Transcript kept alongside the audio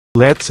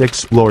Let's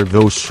explore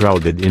those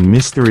shrouded in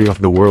mystery of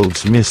the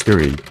world's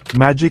mystery,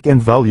 magic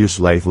and values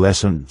life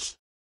lessons.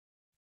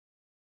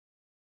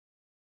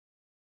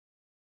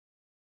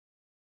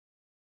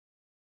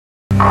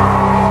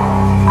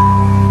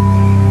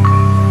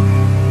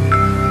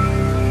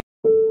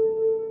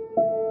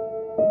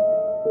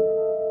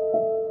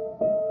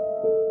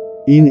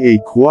 In a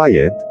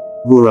quiet,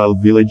 rural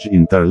village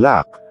in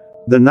Tarlac,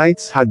 the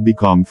nights had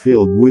become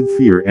filled with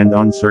fear and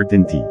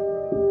uncertainty.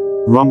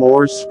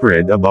 Rumors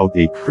spread about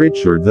a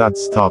creature that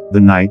stalked the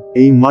night,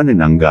 a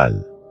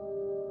Manananggal.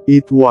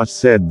 It was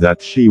said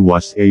that she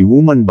was a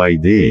woman by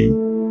day,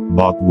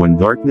 but when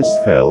darkness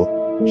fell,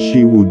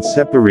 she would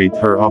separate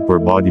her upper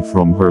body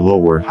from her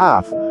lower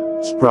half,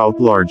 sprout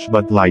large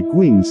but light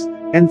wings,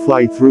 and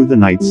fly through the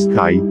night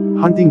sky,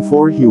 hunting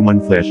for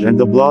human flesh and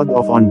the blood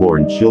of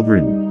unborn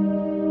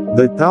children.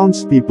 The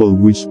townspeople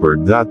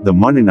whispered that the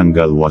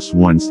Manananggal was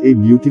once a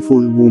beautiful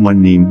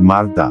woman named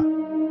Marta.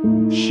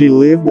 She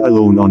lived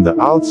alone on the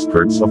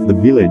outskirts of the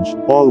village,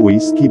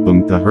 always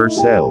keeping to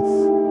herself.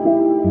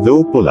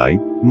 Though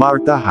polite,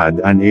 Marta had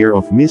an air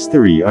of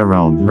mystery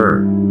around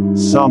her.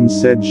 Some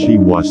said she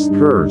was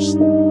cursed.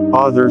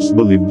 Others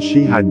believed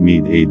she had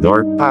made a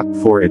dark pact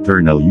for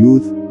eternal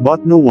youth,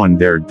 but no one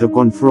dared to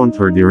confront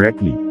her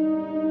directly.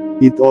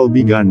 It all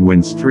began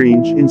when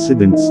strange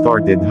incidents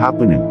started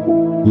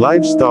happening.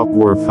 Livestock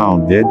were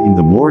found dead in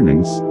the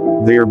mornings,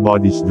 their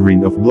bodies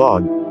drained of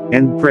blood,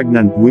 and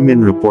pregnant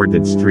women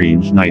reported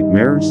strange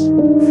nightmares,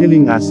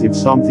 feeling as if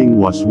something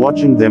was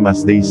watching them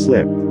as they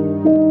slept.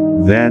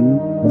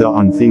 Then, the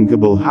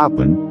unthinkable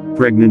happened.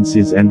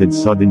 Pregnancies ended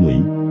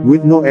suddenly,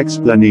 with no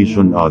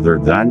explanation other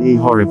than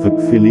a horrific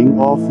feeling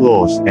of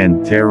loss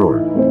and terror.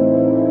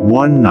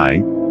 One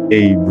night,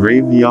 a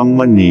brave young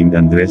man named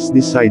Andres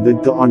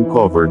decided to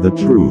uncover the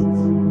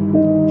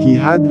truth. He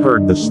had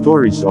heard the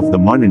stories of the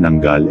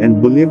Manananggal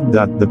and believed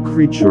that the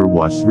creature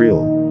was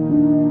real.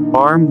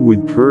 Armed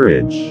with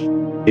courage,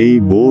 a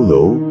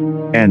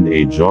bolo, and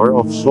a jar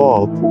of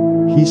salt,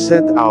 he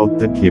set out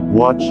to keep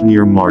watch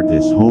near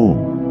Marta's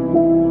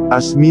home.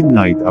 As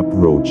midnight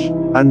approached,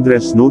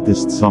 Andres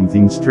noticed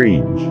something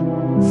strange.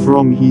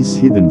 From his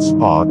hidden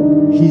spot,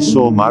 he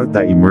saw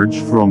Marta emerge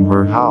from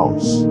her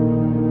house.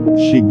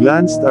 She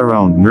glanced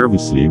around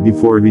nervously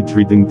before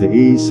retreating to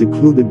a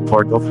secluded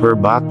part of her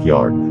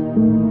backyard.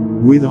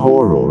 With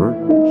horror,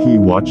 he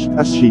watched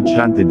as she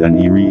chanted an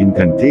eerie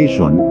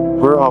incantation,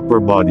 her upper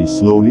body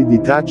slowly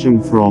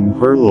detaching from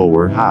her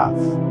lower half.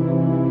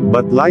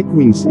 But light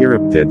wings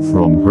erupted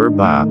from her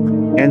back,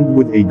 and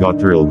with a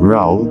guttural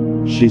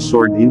growl, she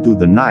soared into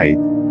the night,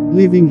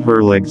 leaving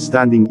her legs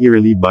standing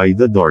eerily by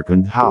the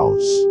darkened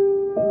house.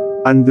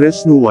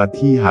 Andres knew what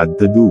he had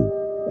to do.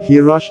 He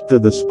rushed to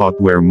the spot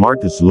where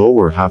Marta's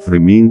lower half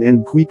remained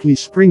and quickly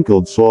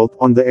sprinkled salt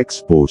on the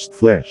exposed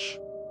flesh.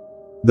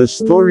 The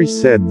story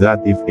said that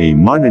if a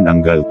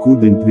Manananggal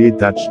couldn't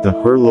reattach to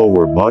her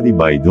lower body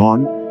by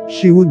dawn,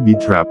 she would be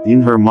trapped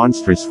in her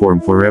monstrous form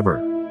forever.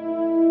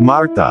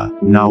 Marta,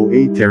 now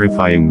a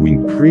terrifying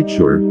winged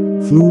creature,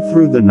 flew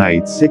through the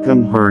night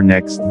seeking her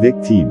next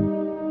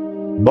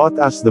victim. But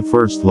as the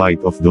first light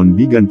of dawn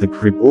began to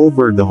creep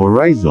over the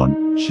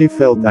horizon, she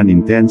felt an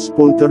intense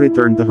pull to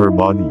return to her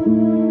body.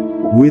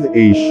 With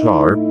a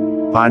sharp,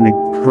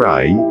 panicked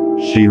cry,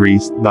 she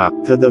raced back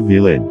to the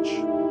village.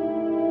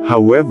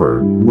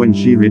 However, when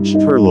she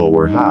reached her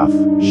lower half,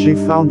 she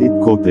found it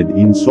coated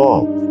in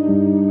salt.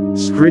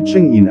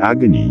 Screeching in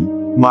agony,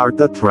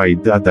 Marta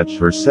tried to attach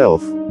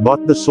herself,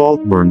 but the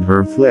salt burned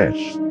her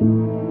flesh.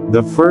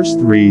 The first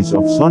rays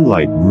of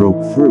sunlight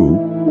broke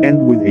through,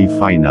 and with a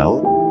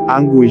final,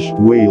 anguished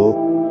wail,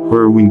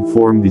 her winged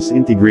form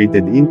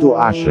disintegrated into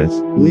ashes,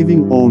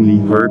 leaving only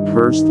her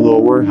cursed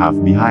lower half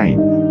behind.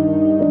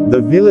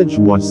 The village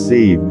was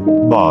saved,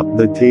 but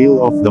the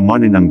tale of the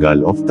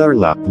Manananggal of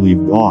Tarlac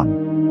lived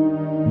on.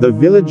 The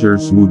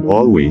villagers would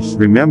always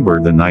remember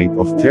the night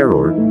of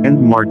terror,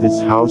 and Marta's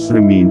house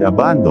remained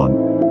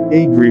abandoned,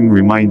 a grim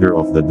reminder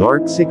of the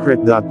dark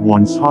secret that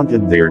once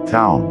haunted their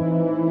town.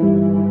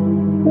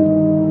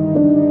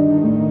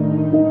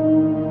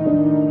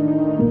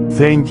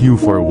 Thank you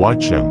for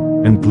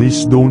watching, and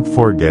please don't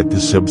forget to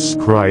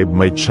subscribe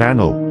my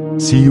channel.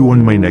 See you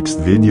on my next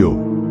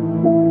video.